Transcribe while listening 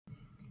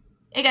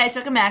Hey guys,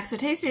 welcome back. So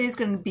today's video is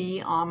going to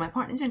be on my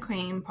Partners in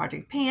Cream,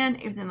 Project Pan,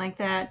 everything like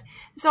that.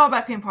 It's all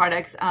about cream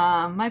products.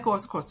 My goal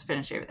is, of course, to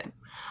finish everything.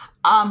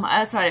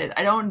 That's what it is.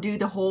 I don't do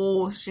the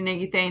whole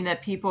shenanigan thing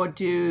that people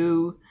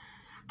do.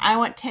 I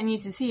want 10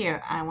 uses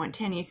here. I want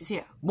 10 uses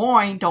here.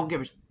 Boring. Don't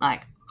give a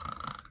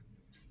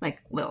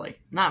like literally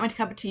not my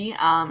cup of tea.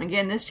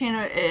 Again, this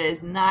channel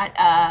is not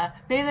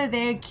Baylor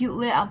there, cute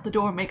lit out the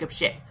door makeup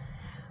shit.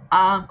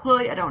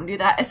 Clearly I don't do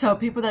that. So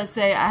people that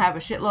say I have a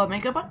shitload of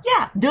makeup on,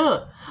 yeah,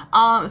 duh.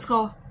 It's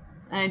cool.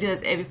 And I do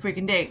this every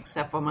freaking day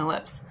except for my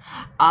lips.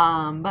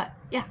 But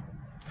yeah.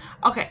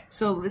 Okay,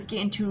 so let's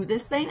get into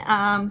this thing.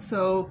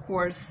 So of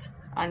course,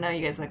 I know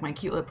you guys like my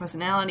cute little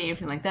personality,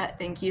 everything like that.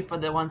 Thank you for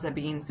the ones that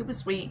being super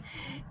sweet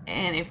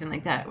and everything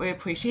like that. We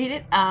appreciate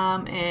it.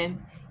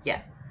 And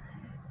yeah.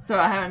 So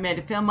I haven't made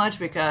to film much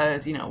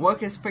because, you know,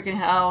 work is freaking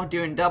hell,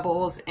 doing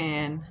doubles,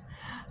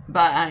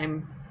 but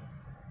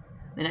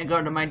then I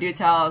go to my dude's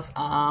house,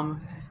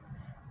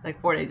 like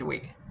 4 days a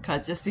week,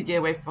 cause just to get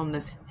away from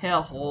this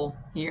hellhole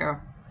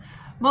here.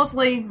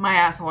 Mostly my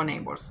asshole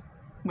neighbors,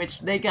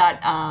 which they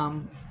got,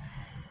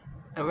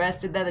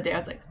 arrested the other day. I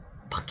was like,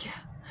 fuck yeah.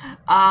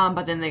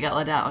 But then they got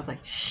let out. I was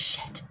like,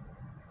 shit.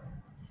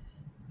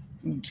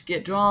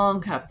 Get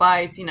drunk, have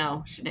fights, you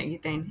know, shenanigan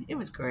thing. It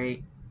was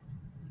great.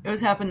 It was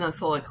happening the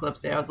solar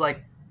eclipse day. I was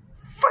like,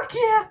 fuck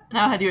yeah. And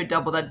I had to do a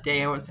double that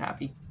day. I was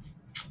happy.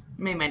 It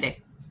made my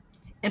day.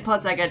 And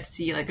plus, I got to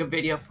see like a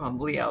video from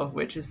Leo,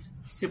 which is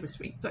super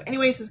sweet. So,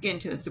 anyways, let's get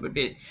into this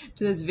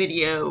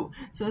video.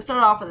 So, let's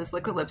start off with this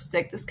liquid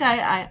lipstick. This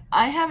guy,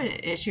 I have an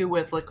issue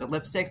with liquid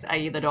lipsticks. I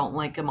either don't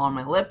like them on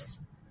my lips.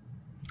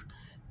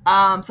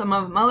 Some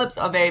of my lips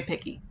are very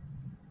picky.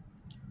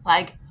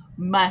 Like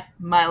my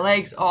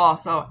legs are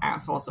also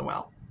assholes as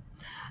well.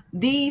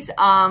 These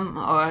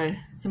are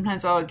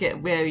sometimes I'll get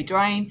very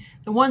drying.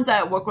 The ones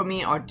that work with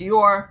me are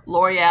Dior,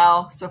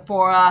 L'Oreal,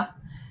 Sephora,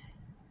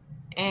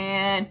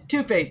 and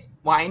Too Faced.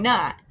 Why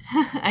not?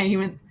 I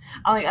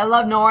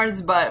love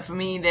NARS, but for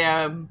me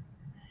their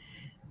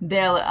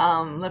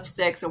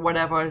lipsticks or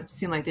whatever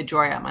seem like they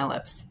dry out my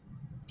lips.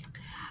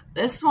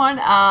 This one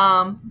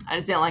I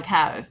just didn't like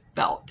how it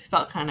felt. It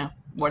felt kind of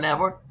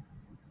whatever.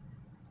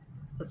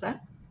 So what's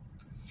that?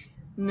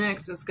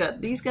 Next, let's got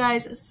these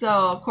guys.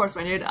 So of course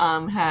my dude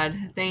had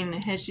a thing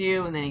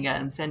issue, and then he got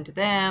him sent to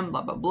them.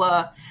 Blah blah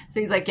blah. So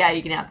he's like, yeah,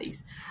 you can have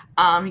these.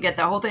 He got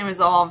the whole thing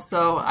resolved,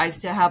 so I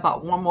still have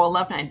about one more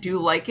left, and I do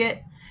like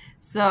it.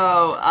 So,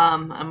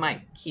 I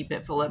might keep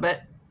it for a little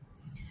bit.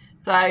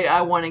 So I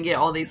want to get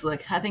all these,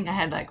 like, I think I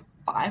had, like,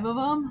 5 of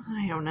them.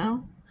 I don't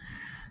know.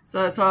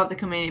 So I saw the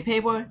community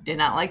paper. Did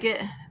not like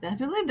it. I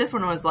believe this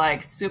one was,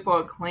 like,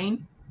 super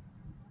clean.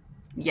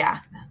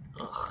 Yeah.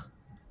 Ugh.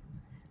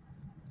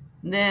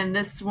 Then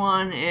this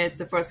one is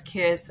the First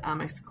Kiss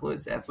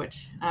exclusive,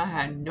 which I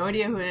had no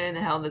idea who in the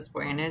hell this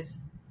brand is.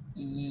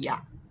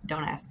 Yeah.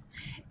 Don't ask.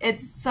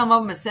 It's some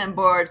of them are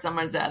Scentboard, some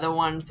are the other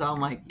one. So I'm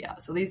like, yeah.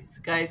 So these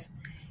guys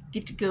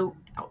get to go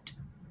out.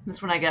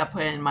 This one I gotta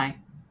put in my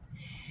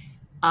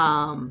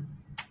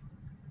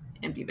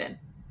empty bin,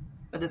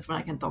 but this one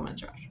I can throw in the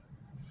trash.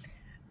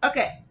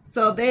 Okay,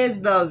 so there's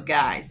those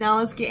guys. Now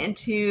let's get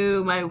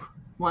into my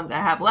ones I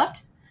have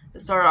left.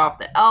 Let's start off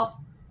the e.l.f.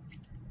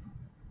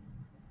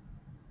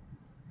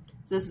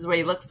 So this is what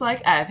he looks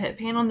like. I have hit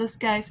pan on this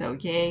guy, so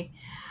yay.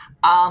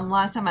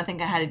 Last time I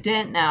think I had a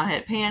dent. Now I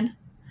hit pan.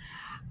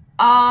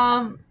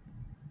 I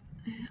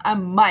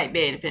might be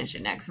able to finish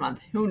it next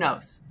month. Who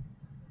knows?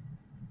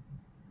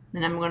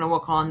 Then I'm going to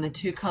work on the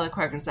 2 color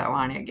crackers that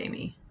Ronnie gave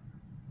me.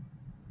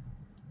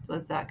 So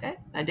that's that guy.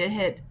 I did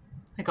hit,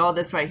 like, all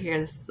this right here.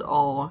 This is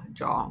all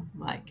jaw,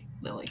 like,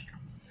 Lily.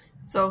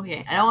 So,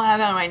 yeah, I don't have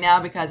it on right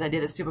now because I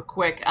did it super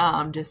quick,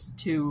 just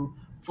to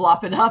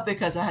flop it up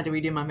because I had to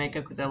redo my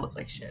makeup because I look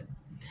like shit.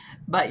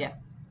 But, yeah.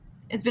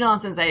 It's been on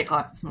since 8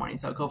 o'clock this morning,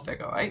 so go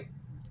figure, right?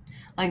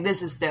 Like,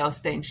 this is still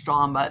staying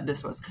strong, but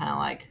this was kind of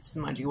like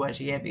smudgy,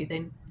 wedgy,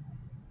 everything.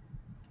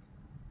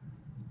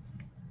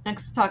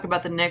 Next, let's talk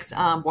about the NYX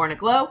Born to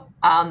Glow.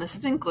 This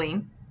isn't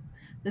clean.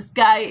 This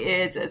guy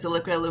is a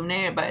liquid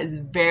illuminator, but is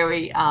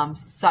very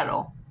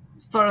subtle.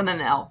 Subtler than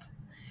e.l.f.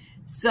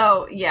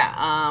 So,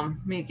 yeah,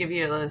 let me give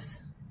you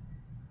this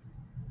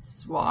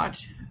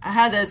swatch. I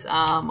had this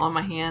on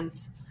my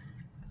hands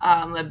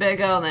a bit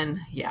ago,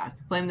 then, yeah,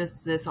 blame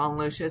this on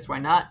Lucius. Why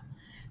not?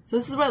 So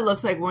this is what it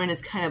looks like when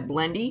it's kind of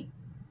blendy.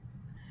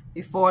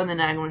 Before, and then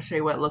I'm going to show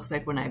you what it looks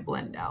like when I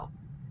blend out.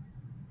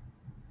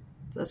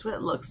 So that's what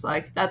it looks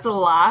like. That's a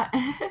lot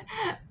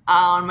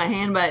on my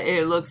hand, but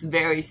it looks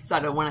very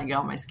subtle when I get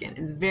on my skin.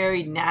 It's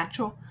very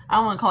natural. I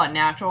don't want to call it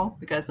natural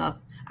because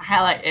a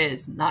highlight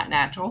is not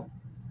natural.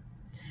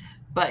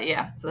 But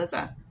yeah, so that's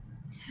that.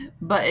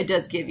 But it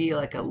does give you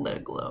like a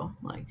little glow.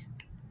 Like,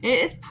 it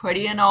is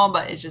pretty and all,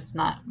 but it's just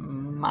not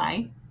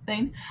my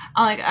thing.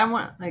 I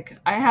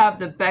have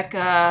the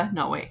Becca.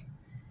 No, wait.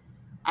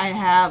 I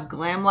have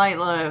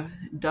Glamlight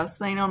dust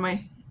thing on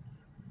my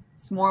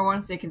s'more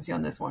ones. So you can see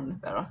on this one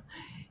better.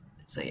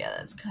 So yeah,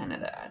 that's kind of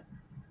that.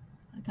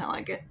 I kind of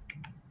like it.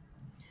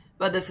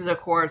 But this is, of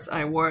course,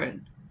 I wore it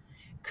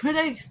Could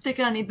I stick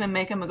it underneath my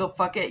makeup and go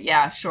fuck it?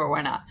 Yeah, sure,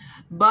 why not?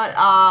 But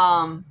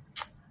I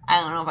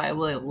don't know if I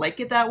really like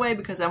it that way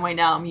because right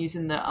now I'm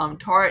using the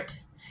Tarte,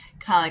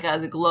 kind of like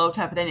as a glow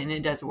type of thing, and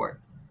it does work.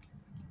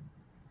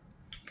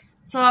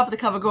 Start off with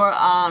the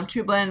CoverGirl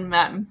True Blend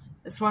Matte.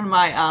 This one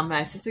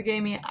my sister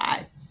gave me,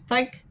 I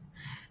think,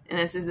 and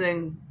this is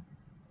in.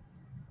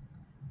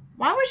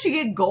 Why would she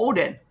get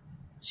golden?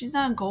 She's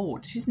not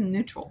gold. She's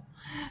neutral.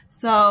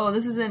 So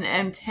this is an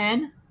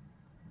M10.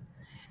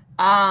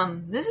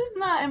 This is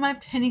not, in my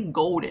opinion,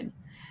 golden.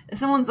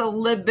 This one's a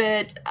little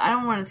bit, I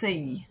don't want to say,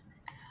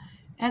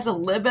 it has a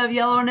little bit of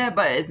yellow in it,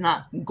 but it's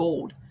not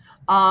gold.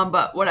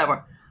 But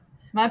whatever.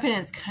 In my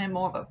opinion, it's kind of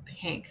more of a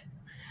pink.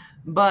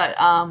 But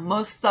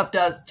most stuff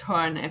does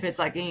turn, if it's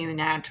like anything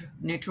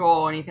neutral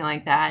or anything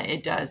like that,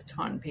 it does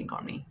turn pink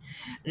on me.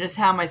 Just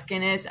how my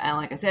skin is, and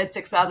like I said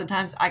 6,000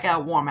 times, I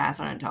got a warm ass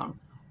undertone.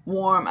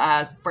 Warm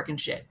as freaking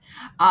shit.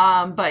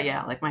 But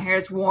yeah, like my hair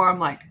is warm,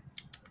 like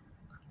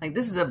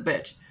this is a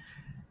bitch.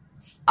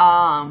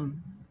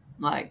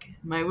 Like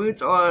my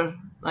roots are,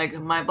 like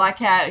my black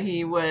cat,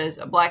 he was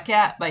a black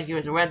cat, but he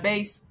was a red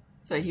base,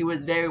 so he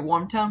was very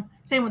warm tone.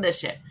 Same with this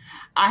shit.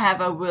 I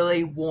have a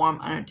really warm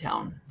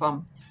undertone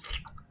from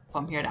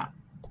here down,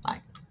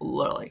 like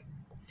literally.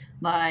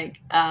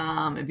 Like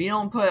if you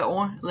don't put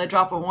a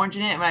drop of orange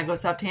in it, when I go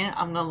self-tan,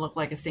 I'm gonna look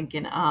like a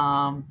stinking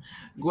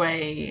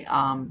gray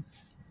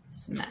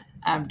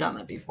I've done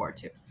that before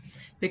too,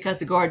 because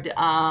the guard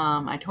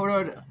I told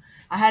her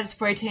I had a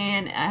spray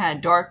tan, I had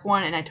a dark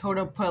one, and I told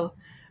her put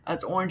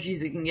as orange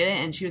as you can get it,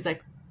 and she was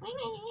like,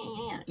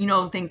 you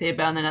know, think they're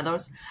better than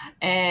others,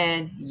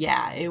 and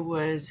yeah, it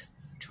was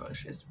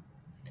atrocious.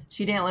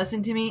 She didn't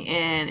listen to me,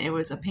 and it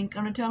was a pink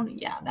undertone.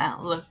 Yeah, that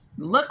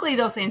luckily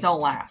those things don't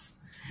last.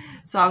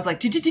 So I was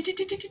like,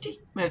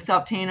 with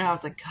self-tanner, I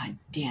was like, God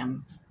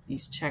damn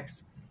these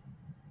chicks.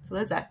 So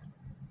that's that.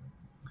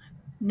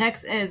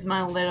 Next is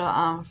my little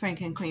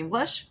Franken Cream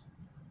Blush.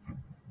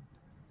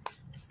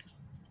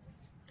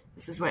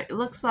 This is what it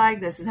looks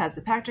like. This has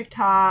the Patrick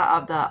Ta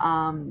of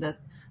the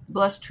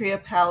Blush Trio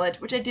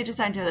palette, which I did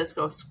decide to just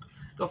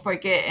go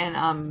freak it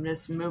and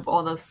just move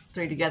all those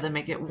three together,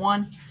 make it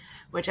one,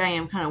 which I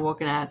am kind of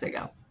working as I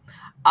go.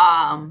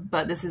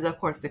 But this is, of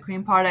course, the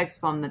cream products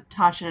from the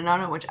Tatcha and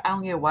Nona, which I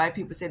don't get why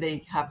people say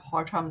they have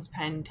hard times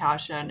paying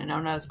Tatcha and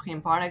Nona's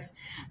cream products.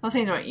 Those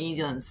things are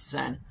easy and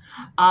sin.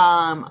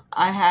 I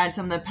had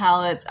some of the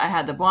palettes. I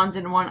had the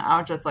bronzing one. I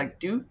was just like,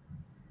 dude,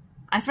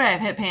 I swear I've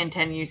had paying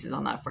 10 uses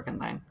on that freaking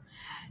thing.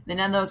 Then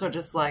others are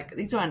just like,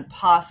 these are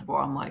impossible.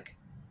 I'm like,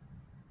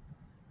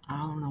 I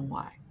don't know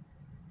why.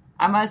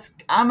 I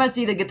must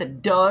either get the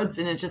duds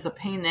and it's just a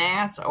pain in the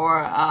ass,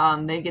 or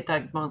they get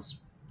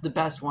the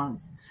best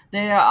ones.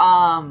 They're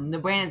the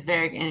brand is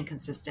very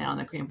inconsistent on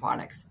the cream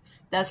products.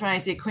 That's when I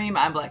see cream,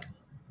 I'm like.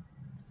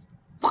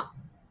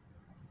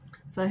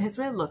 So here's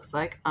what it looks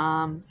like.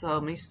 So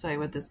let me show you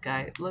what this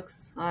guy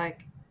looks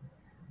like.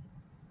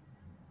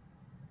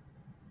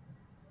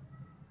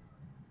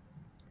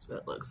 That's what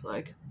it looks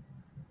like.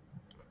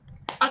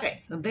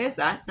 Okay, so there's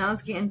that. Now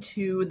let's get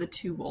into the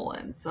two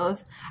roll-ins. So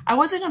I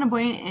wasn't going to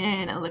bring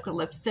in a liquid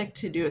lipstick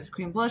to do as a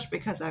cream blush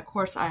because, of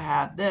course, I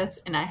have this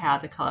and I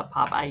have the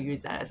ColourPop. I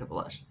use that as a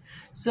blush.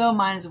 So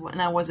mine is, and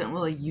I wasn't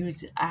really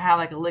using, I have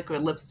like a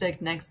liquid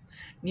lipstick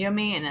near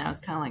me, and I was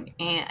kind of like,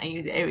 I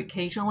use it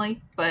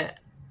occasionally, but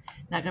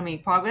not going to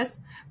make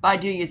progress. But I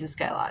do use this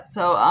guy a lot.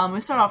 So we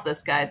start off with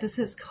this guy. This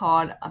is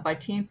called,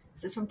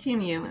 this is from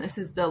Team U, and this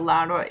is the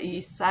Loudor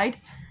East Side.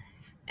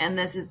 And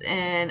this is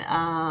in,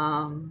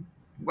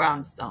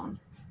 Brownstone.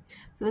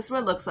 So this is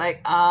what it looks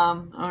like.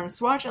 On a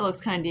swatch, it looks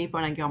kind of deep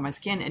when I get on my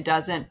skin. It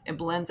doesn't. It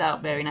blends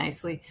out very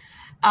nicely.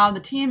 The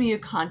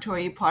TMU Contour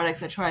E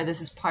products I tried, this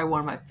is probably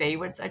one of my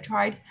favorites I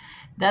tried.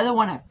 The other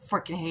one I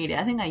freaking hated.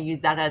 I think I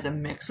used that as a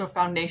mixer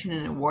foundation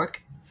and it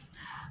worked.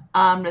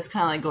 Just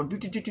kind of like go do,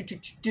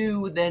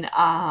 then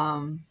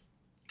kind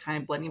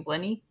of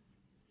blendy.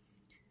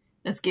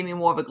 This gave me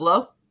more of a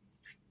glow.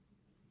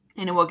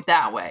 And it worked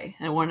that way.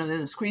 And one of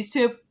the squeeze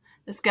tube.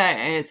 This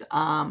guy is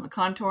a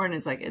contour and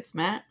it's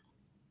matte.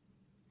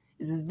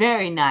 It's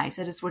very nice.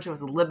 I just wish it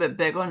was a little bit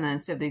bigger and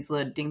instead of these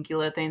little dinky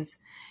little things.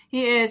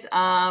 He is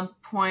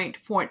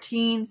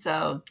 0.14,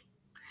 so,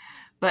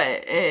 but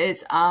it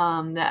is the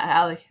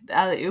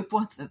alley-oop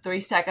one, the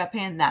 3-stack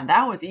pan. Now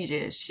that was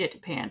easy as shit to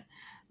pan.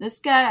 This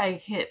guy I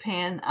hit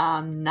pan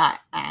not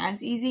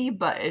as easy,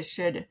 but it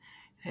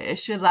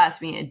should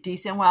last me a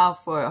decent while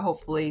for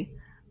hopefully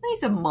at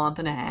least a month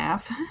and a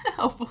half.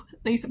 At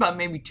least about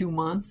maybe 2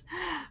 months.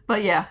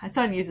 But yeah, I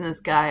started using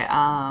this guy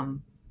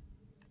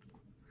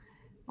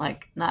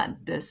like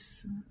not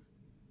this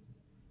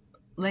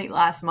late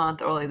last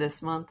month, early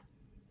this month,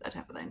 that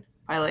type of thing.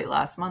 Probably late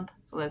last month.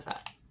 So there's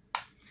that.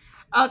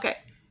 Okay.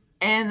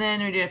 And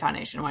then we did a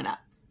foundation. Why not?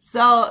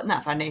 So,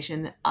 not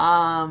foundation.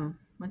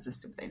 What's this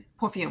stupid thing?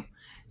 Perfume.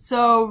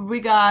 So we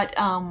got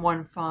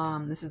one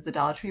from, this is the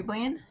Dollar Tree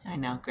brand. I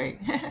know, great.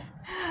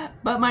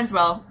 But might as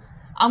well.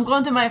 I'm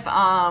going through my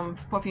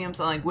perfumes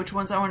on like which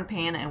ones I want to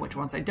pan and which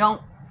ones I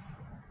don't.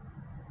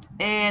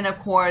 And of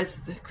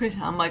course,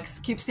 I'm like,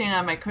 keep staring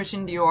at my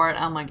Christian Dior. And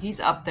I'm like, he's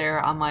up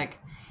there. I'm like,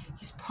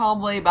 he's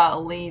probably about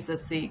at least,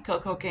 let's see,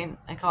 Coco came,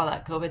 I call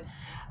that COVID.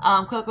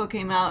 Coco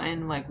came out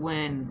and like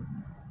when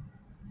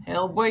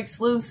hell breaks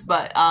loose,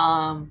 but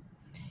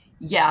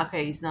yeah,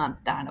 okay, he's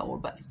not that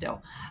old, but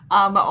still.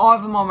 But all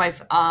of them are my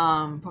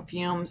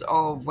perfumes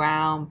are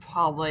around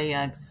probably,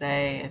 I'd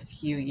say, a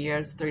few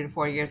years, 3 to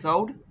 4 years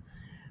old.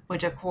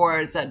 Which, of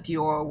course, that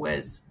Dior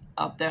was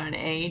up there in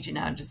age, and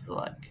I just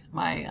like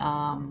my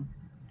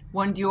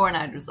one Dior, and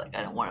I just like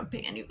I don't want to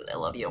pay any because I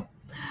love you.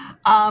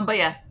 But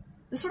yeah,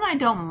 this one I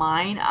don't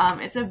mind.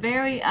 It's a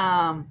very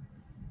I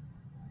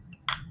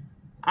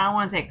don't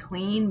want to say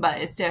clean,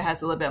 but it still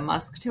has a little bit of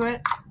musk to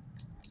it,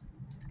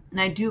 and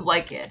I do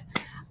like it.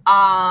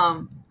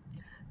 I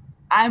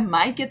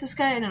might get this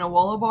guy in an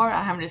Awolo bar.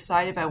 I haven't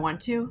decided if I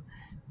want to.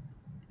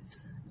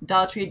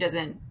 Dollar Tree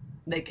doesn't.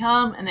 They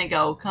come and they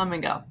go, come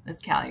and go. It's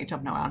Cali, you're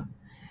jumping around.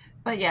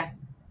 But yeah,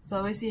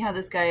 so we see how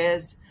this guy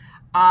is.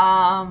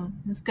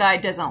 This guy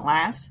doesn't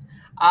last.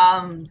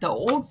 The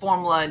old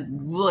formula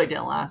really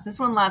didn't last. This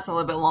one lasts a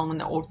little bit longer than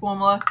the old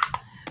formula.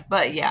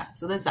 But yeah,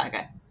 so there's that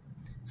guy.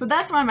 So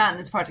that's where I'm at in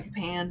this project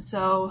pan.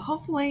 So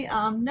hopefully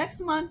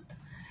next month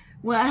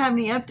when I have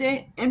any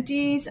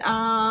empties,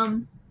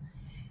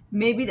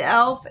 maybe the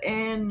elf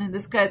and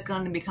this guy's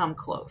going to become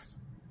close.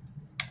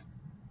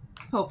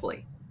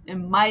 Hopefully. It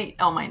might,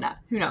 oh, might not.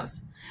 Who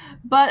knows?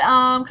 But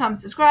comment,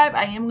 subscribe.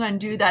 I am going to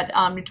do that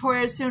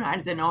tutorial soon. I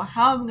just don't know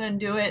how I'm going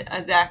to do it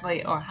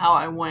exactly or how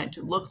I want it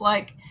to look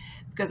like.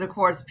 Because, of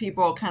course,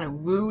 people are kind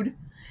of rude.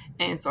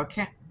 And so,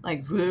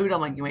 like, rude. I'm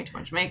like, you make too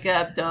much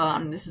makeup. Duh.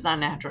 This is not a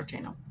natural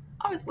channel.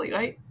 Obviously,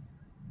 right?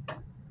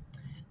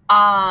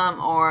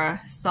 Or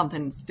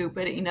something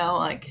stupid, you know,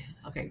 like,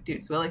 okay,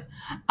 dudes, really.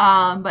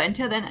 But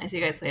until then, I see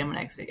you guys later in my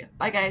next video.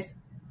 Bye, guys.